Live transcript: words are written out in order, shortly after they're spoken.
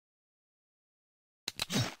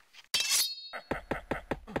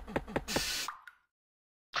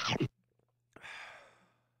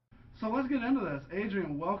let's get into this.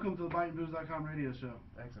 Adrian, welcome to the BiteandBooze.com radio show.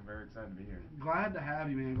 Thanks, I'm very excited to be here. Glad to have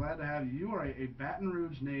you, man. Glad to have you. You are a Baton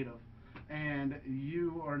Rouge native, and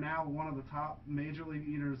you are now one of the top major league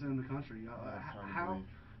eaters in the country. Yeah, it's hard to How, believe.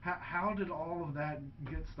 how did all of that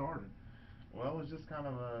get started? Well, it was just kind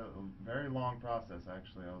of a very long process,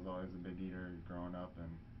 actually. I was always a big eater growing up,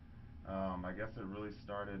 and I guess it really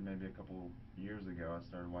started maybe a couple years ago. I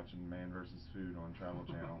started watching Man vs. Food on Travel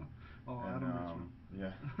Channel. Oh, And Adam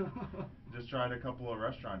Richman. yeah, just tried a couple of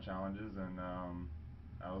restaurant challenges, and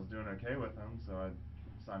I was doing okay with them, so I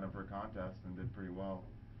signed up for a contest and did pretty well.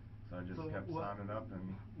 So I just So kept signing up, and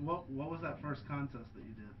what was that first contest that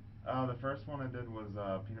you did? the first one I did was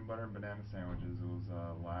peanut butter and banana sandwiches. It was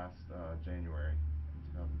last January in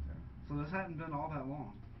 2010. So this hadn't been all that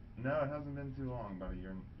long. No, it hasn't been too long, about a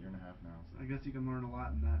year and a half now. So. I guess you can learn a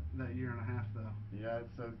lot in that year and a half, though. Yeah,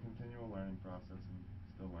 it's a continual learning process and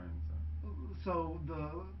still learning. So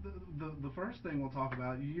the first thing we'll talk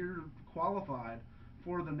about, you're qualified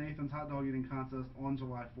for the Nathan's Hot Dog Eating Contest on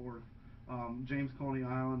July 4th, James Coney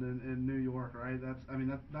Island in New York, right?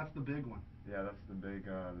 That's the big one. Yeah, that's the big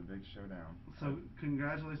showdown. So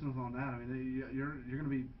congratulations on that. I mean, you're going to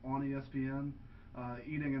be on ESPN,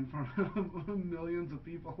 eating in front of millions of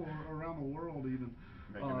people around the world, even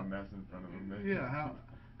Making a mess in front of them. yeah.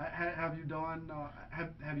 Have you done?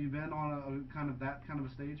 Have you been on a kind of that kind of a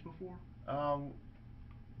stage before? Um,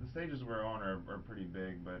 the stages we're on are pretty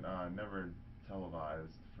big, but never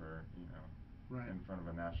televised for Right. in front of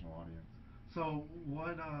a national audience. So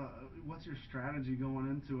what's your strategy going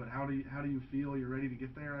into it? How do you feel? You're ready to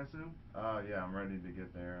get there, I assume. Yeah, I'm ready to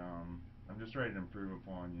get there. I'm just ready to improve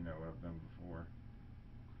upon what I've done before.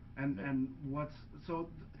 And what's so?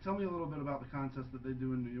 Tell me a little bit about the contest that they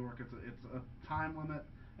do in New York. It's a time limit,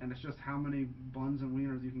 and it's just how many buns and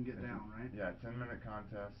wieners you can get down, right? Yeah, 10-minute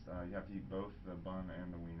contest. You have to eat both the bun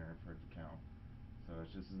and the wiener for it to count. So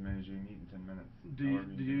it's just as many as you can eat in 10 minutes. Do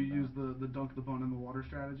you use the dunk the bun in the water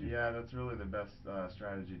strategy? Yeah, that's really the best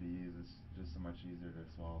strategy to use. It's just so much easier to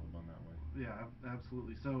swallow the bun that way. Yeah,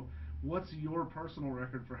 absolutely. So, what's your personal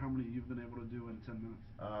record for how many you've been able to do in 10 minutes?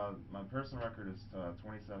 My personal record is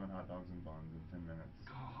 27 hot dogs and buns in 10 minutes.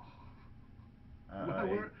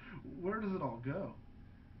 Oh. Where does it all go?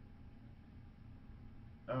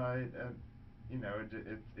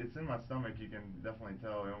 It, it's in my stomach. You can definitely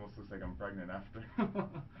tell. It almost looks like I'm pregnant after.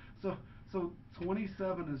 so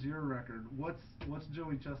 27 is your record. What's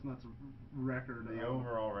Joey Chestnut's record? The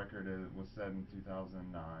overall record was set in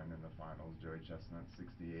 2009 in the finals. Joey Chestnut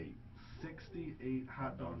 68. 68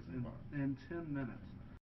 hot dogs in 10 minutes.